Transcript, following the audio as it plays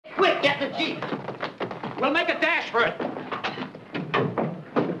Quick, get the Jeep. We'll make a dash for it.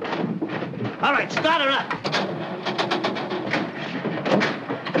 All right, start her up.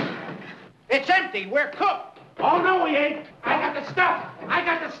 It's empty. We're cooked. Oh, no, we ain't. I got the stuff.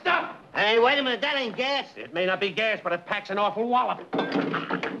 Hey, wait a minute. That ain't gas. It may not be gas, but it packs an awful wallop.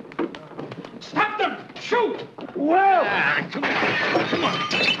 Stop them! Shoot! Well. Come on.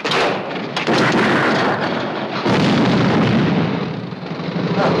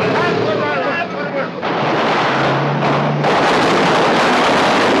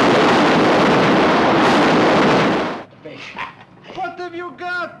 Fish. What have you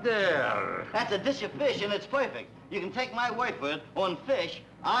got there? That's a dish of fish, and it's perfect. You can take my word for it. On fish,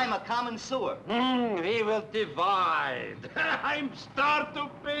 I'm a common sewer. We will divide. I'm starved to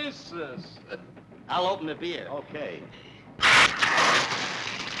pieces. I'll open the beer. Okay.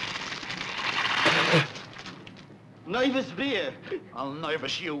 Nervous beer. I'll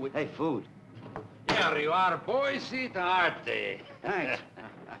nervous you. Hey, food. Here you are, boys. Eat hearty. Thanks.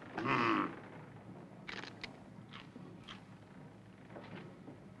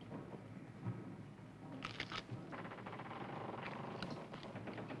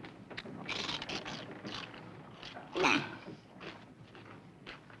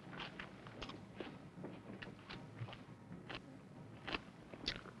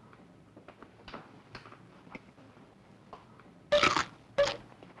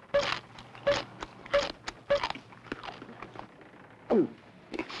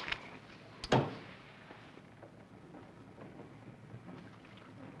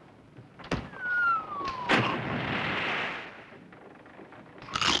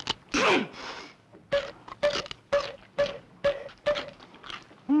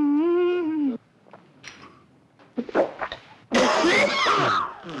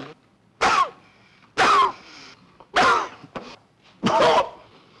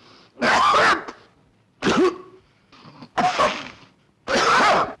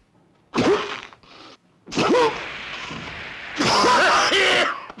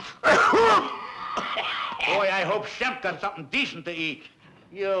 Got something decent to eat.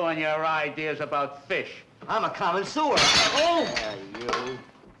 You and your ideas about fish. I'm a common sewer. Oh! You.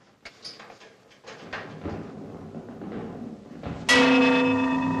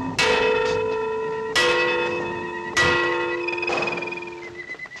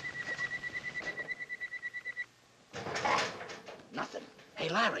 Nothing. Hey,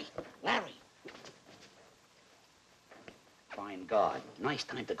 Larry. Fine God. Nice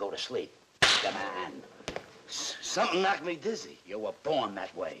time to go to sleep. Come on. Something knocked me dizzy. You were born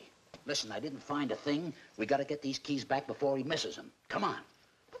that way. Listen, I didn't find a thing. We gotta get these keys back before he misses them. Come on.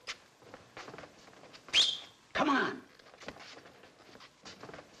 Come on.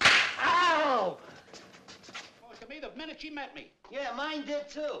 Ow! Well, to me, the minute she met me. Yeah, mine did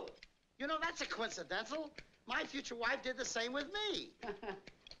too. You know, that's a coincidental. My future wife did the same with me.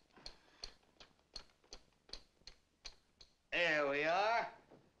 There we are.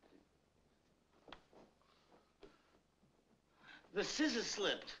 The scissors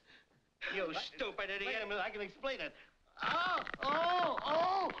slipped. You stupid idiot. Wait a minute, I can explain it. Oh,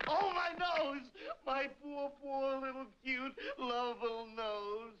 my nose! My poor little cute, lovable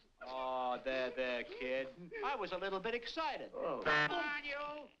nose. Oh, there, kid. I was a little bit excited. Oh. Come on, you.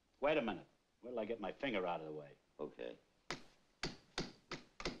 Wait a minute. Wait till I get my finger out of the way. Okay.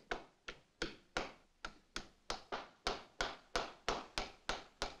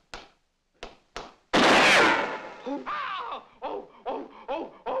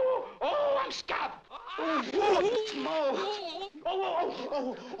 I'm scabbed. Mo.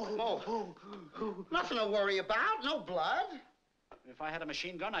 Nothing to worry about. No blood. If I had a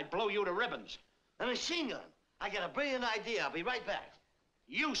machine gun, I'd blow you to ribbons. A machine gun. I got a brilliant idea. I'll be right back.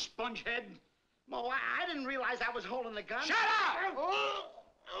 You spongehead. Mo, I didn't realize I was holding the gun. Shut up! Like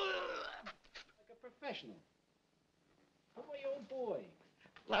a professional. Boy, oh boy.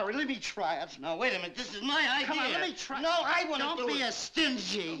 Larry, let me try it. No, wait a minute. This is my idea. Come on, let me try. No, I want to Don't do be it. a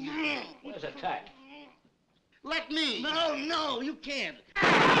stingy. Where's the tack? Let me. No, you can't.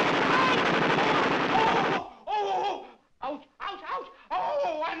 Ouch!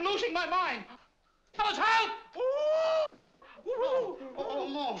 Oh, I'm losing my mind. Fellas, help! Oh,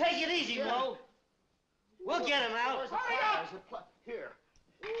 Mo. Take it easy, Mo. We'll get him out. Hurry up! Here.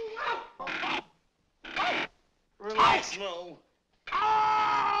 Relax, Mo.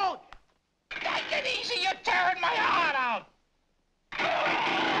 Oh! Take it easy, you're tearing my heart out!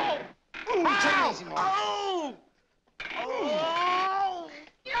 Take it easy, Mo. Oh! Oh!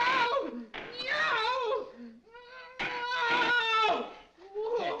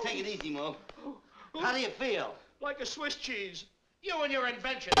 Here, take it easy, Mo. How do you feel? Like a Swiss cheese. You and your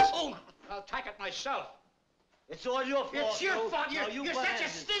inventions. Oh! I'll tack it myself. It's all your fault. It's your Joe. fault. Now, You're butt such a headed.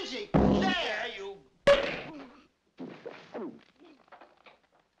 stingy. There, you...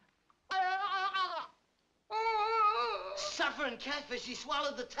 Suffering catfish, he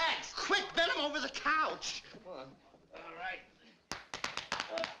swallowed the tax. Quick, bend him over the couch. Come on. All right.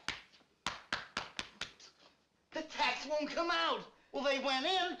 The tax won't come out. Well, they went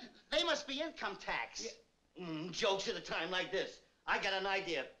in. They must be income tax. Jokes at a time like this. I got an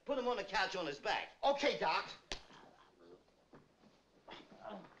idea. Put him on the couch on his back. Okay, Doc.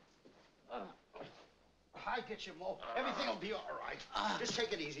 I get you, Mo. Everything will be all right. Just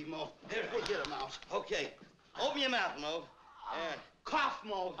take it easy, Mo. We'll get him out. Okay. Open your mouth, Mo. Yeah. Cough,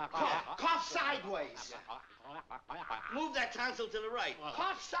 Mo. Cough. Cough sideways. Move that tonsil to the right.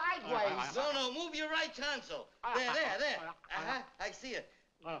 Cough sideways. No, move your right tonsil. There. Uh-huh, I see it.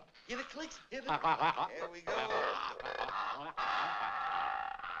 Give it clicks. Give it. There we go.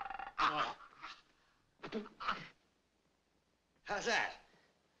 How's that?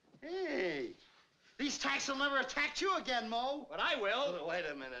 Hey, these tacks will never attack you again, Mo. But I will. Oh, wait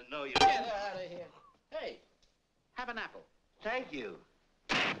a minute. No, you Get out of here. Hey, have an apple. Thank you.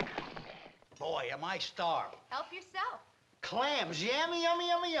 Boy, am I starved. Help yourself. Clams, yummy, yummy,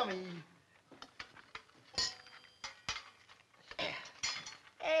 yummy, yummy.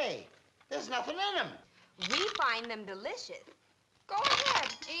 Hey, there's nothing in them. We find them delicious. Go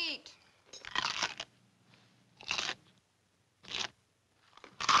ahead, eat.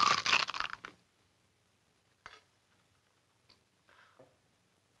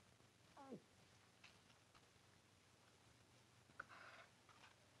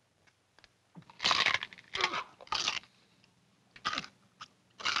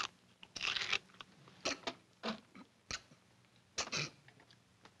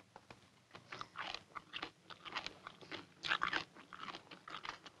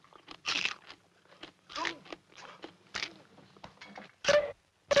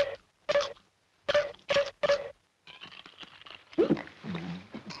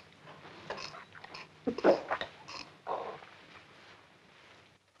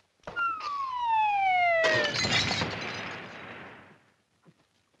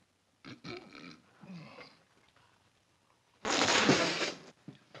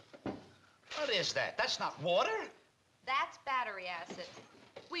 What is that? That's not water. That's battery acid.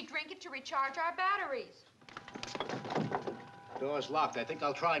 We drink it to recharge our batteries. Door's locked. I think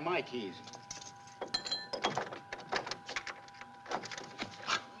I'll try my keys.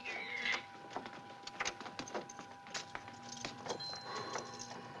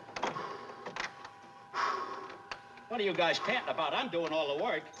 What are you guys panting about? I'm doing all the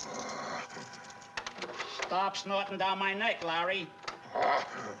work. Stop snorting down my neck, Larry.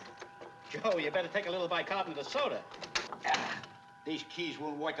 Joe, you better take a little bicarbonate of soda. These keys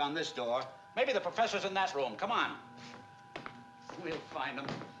won't work on this door. Maybe the professor's in that room. Come on. We'll find him.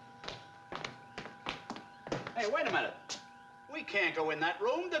 Hey, wait a minute. We can't go in that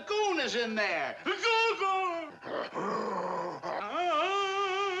room. The goon is in there. The goon!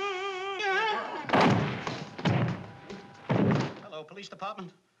 Hello, police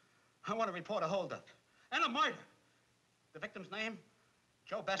department. I want to report a holdup and a murder. The victim's name?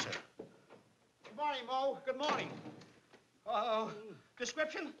 Joe Besser. Good morning, Mo. Good morning. Oh,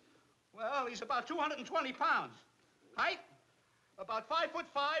 description? Well, he's about 220 pounds. Height? About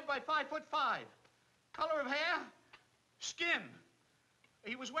 5'5" by 5'5". Color of hair? Skin.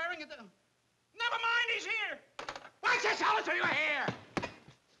 He was wearing it. Never mind, he's here. Why don't you tell us who you're here?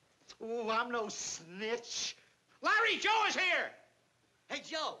 Ooh, I'm no snitch. Larry, Joe is here. Hey,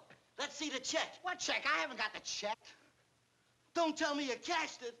 Joe, let's see the check. What check? I haven't got the check. Don't tell me you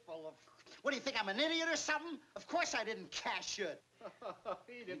cashed it. Full of... What, do you think I'm an idiot or something? Of course I didn't cash it.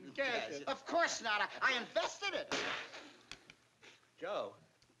 He didn't cash it. Of course not. I invested it. Joe,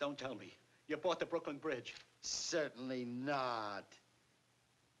 don't tell me. You bought the Brooklyn Bridge. Certainly not.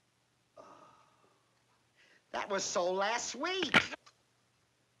 Oh, that was so last week.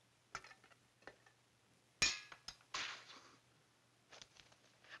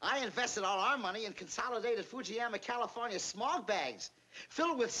 I invested all our money in consolidated Fujiyama, California smog bags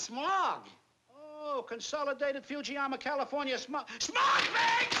filled with smog. Oh, consolidated Fujiyama, California smog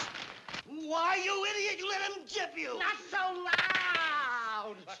bags! Why, you idiot, you let him jip you. Not so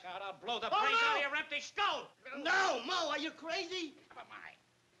loud. Fuck out, I'll blow the brains out of your empty skull. No, Mo, are you crazy? Never mind.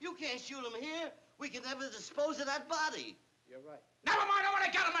 You can't shoot him here. We can never dispose of that body. You're right. Never mind, I want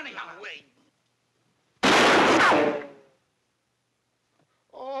to get him anyhow. Wait.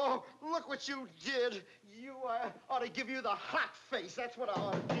 Oh, look what you did. You ought to give you the hot face. That's what I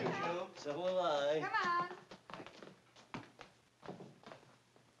ought to do. So will I. Come on.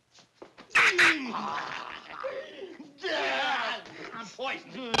 I'm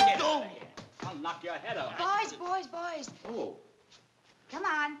poisoned. Get out of here. I'll knock your head off. Boys. Oh. Come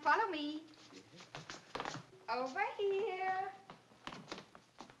on, follow me. Over here.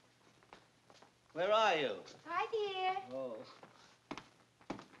 Where are you? Right here. Oh.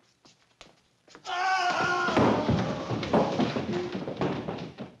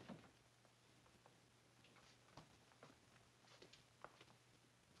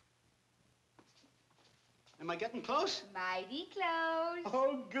 Am I getting close? Mighty close.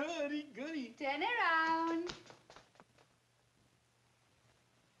 Oh, goody. Turn around.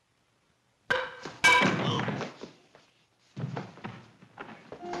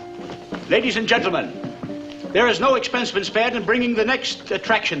 Ladies and gentlemen, there is no expense been spared in bringing the next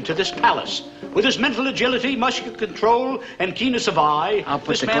attraction to this palace. With his mental agility, muscular control, and keenness of eye, I'll put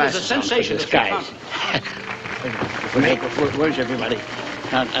this the man is a glasses on for sensation. disguise. Where's everybody?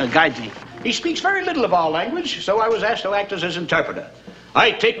 Guide me. He speaks very little of our language, so I was asked to act as his interpreter.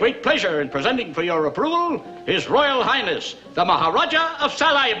 I take great pleasure in presenting for your approval His Royal Highness, the Maharaja of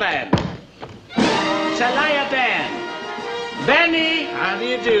Salayaban. Salayaban. Benny. How do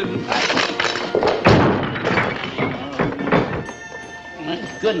you do? My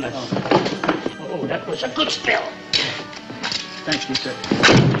goodness. Oh, that was a good spill. Thank you, sir.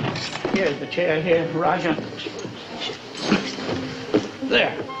 Here's the chair here, Raja.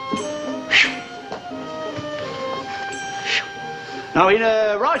 There. Now,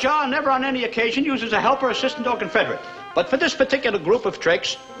 Raja never on any occasion uses a helper, assistant, or confederate. But for this particular group of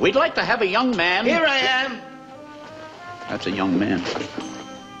tricks, we'd like to have a young man... Here I am. That's a young man.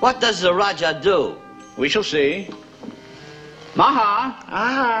 What does the Raja do? We shall see. Maha.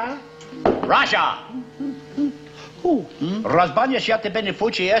 Aha. Raja. Razbanya shate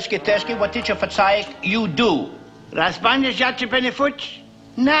benefuci eski teski waticha fatsaik you do. Razbanya shate benefuci?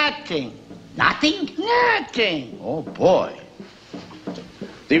 Nothing. Nothing? Nothing. Oh, boy.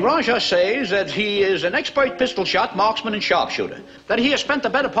 The Raja says that he is an expert pistol shot, marksman, and sharpshooter. That he has spent the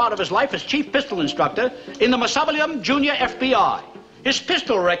better part of his life as chief pistol instructor in the Masabalyam Junior FBI. His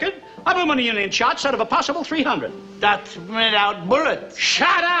pistol record, 1 million shots out of a possible 300. That's without bullets.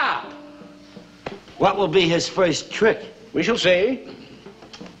 Shut up! What will be his first trick? We shall see.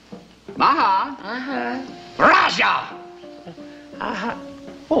 Maha. Raja!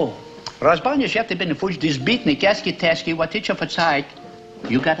 Oh, Razbanya shete benefuci disbitni keski teski waticha fatsaik.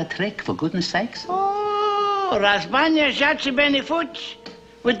 You got a trick, for goodness sakes? Oh, Razbanya shate benefuci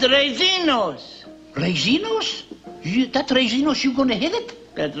with the Resinos. Resinos? That Resinos, you gonna hit it?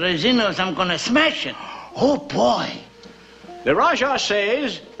 That Resinos, I'm gonna smash it. Oh, boy. The Raja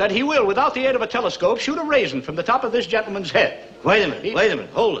says that he will, without the aid of a telescope, shoot a raisin from the top of this gentleman's head. Wait a minute,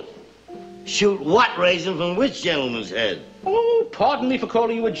 hold it. Shoot what raisin from which gentleman's head? Oh, pardon me for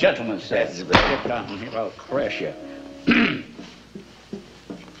calling you a gentleman, sir. That's better. Get down here, I'll crash you.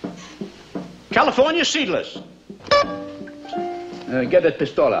 California seedless. Get that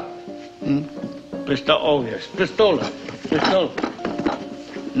pistola. Oh, yes. Pistola.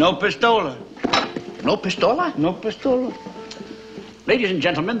 No pistola. No pistola? No pistola. Ladies and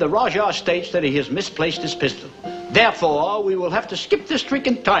gentlemen, the Raja states that he has misplaced his pistol. Therefore, we will have to skip this trick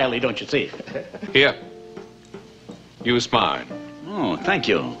entirely, don't you see? Here. Use mine. Oh, thank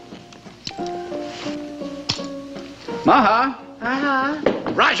you. Maha.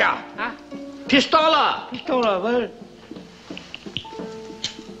 Raja. Pistola. Pistola, what?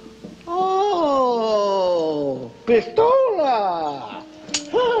 Oh, pistola.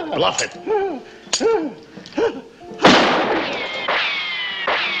 Bluff it.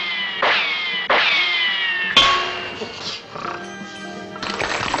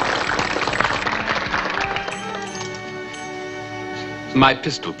 My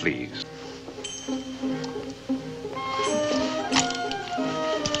pistol, please.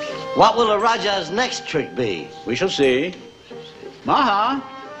 What will the Raja's next trick be? We shall see. Maha.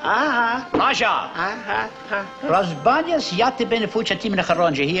 Raja. Razbanyas yate benefucia timna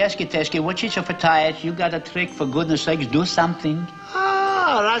charonja. He eski teski, what is your fatayat? You got a trick, for goodness sakes, do something.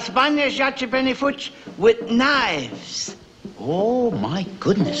 Razbanya shate benefuci with knives. Oh, my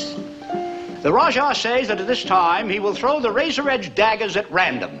goodness. The Raja says that at this time he will throw the razor-edged daggers at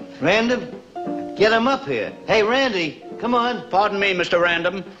random. Random? Get him up here. Hey, Randy, come on. Pardon me, Mr.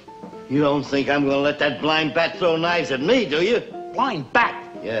 Random. You don't think I'm going to let that blind bat throw knives at me, do you? Blind bat?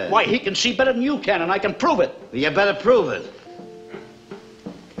 Yeah. Why, he can see better than you can, and I can prove it. You better prove it.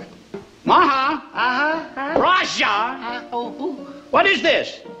 Maha. Raja. What is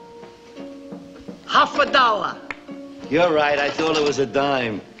this? $50. You're right. I thought it was a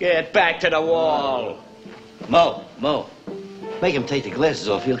dime. Get back to the wall. Mo. Make him take the glasses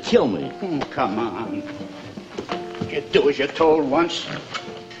off. He'll kill me. Oh, come on. You do as you're told once.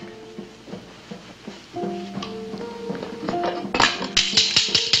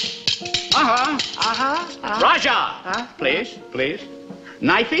 Raja! Please, please.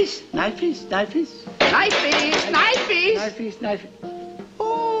 Knifeys? Knifeys, knifeys. Knifeys, knifeys. Knifeys, knifeys.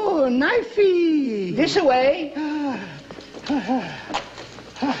 Oh, knifey. This away.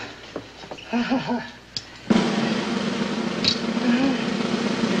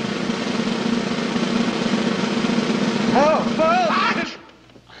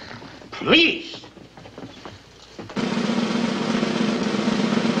 Please.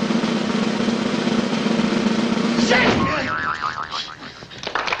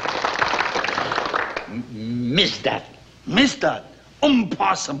 Missed that. Missed that?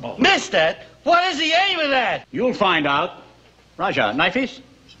 Impossible. Missed that? What is he aiming at? You'll find out. Raja, knifeys?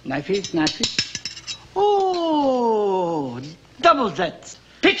 Knifeys, knifeys. Oh, double that.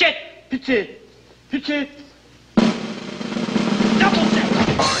 Pitch it. Pitch it. Pitch it. Double that.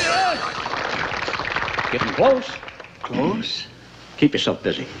 Getting close. Close? Keep yourself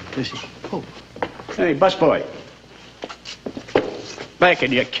busy. Busy. Oh. Hey, busboy. Back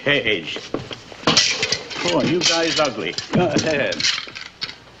in your cage. Oh, you guys ugly. Go ahead.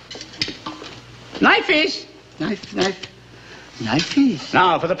 Knifeys. Knife. Knifeys.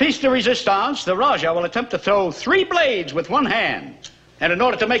 Now, for the piece de resistance, the Raja will attempt to throw 3 blades with one hand. And in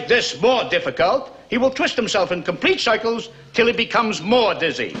order to make this more difficult, he will twist himself in complete circles till he becomes more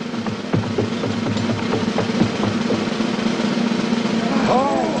dizzy.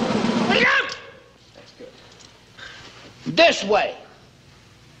 Oh. Look out! This way.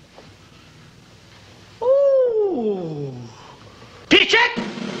 Ooh. Pitch it!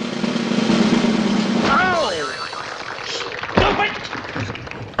 Oh! Stupid!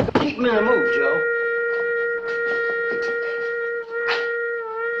 Keep him in the move, Joe.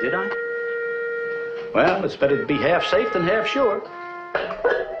 Did I? Well, it's better to be half safe than half sure.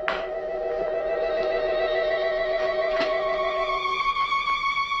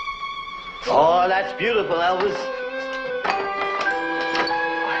 Oh, that's beautiful, Elvis.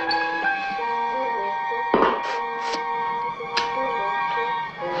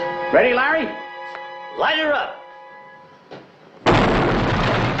 Ready, Larry? Light her up.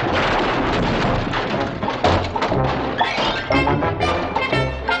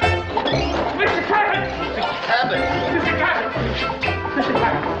 Mr. Cabot! Cabot. Mr. Cabot! Mr.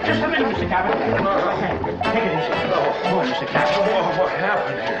 Cabot! Just a minute, Mr. Cabot. Take it easy. Oh, Mr. Cabot. What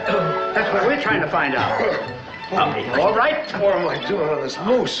happened here? That's what we're trying to find out. All right? What am I doing on this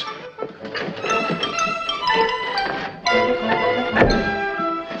moose?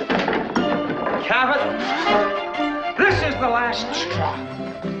 Cabot, this is the last straw.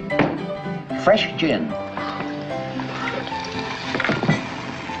 Fresh gin.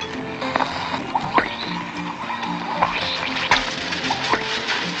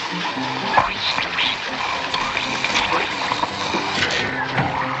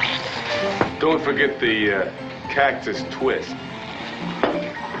 Don't forget the cactus twist.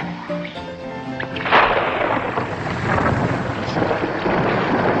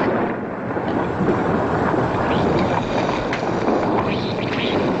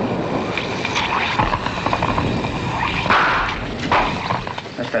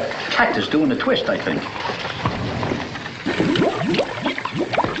 That's that cactus doing the twist, I think.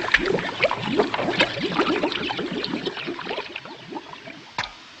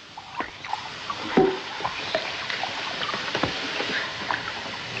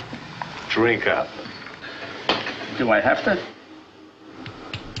 Drink up. Do I have to?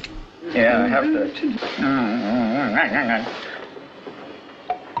 Yeah, I have to.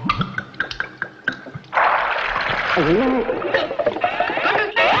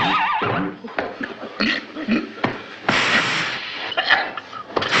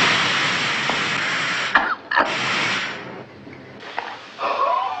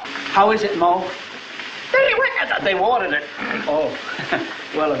 How is it, Mo? They watered it. Oh,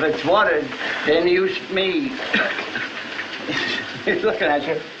 well, if it's watered, then use me. He's looking at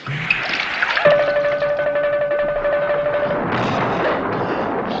you.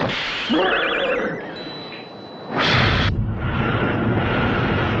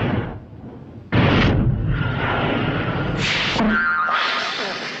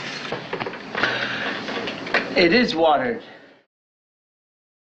 It is watered.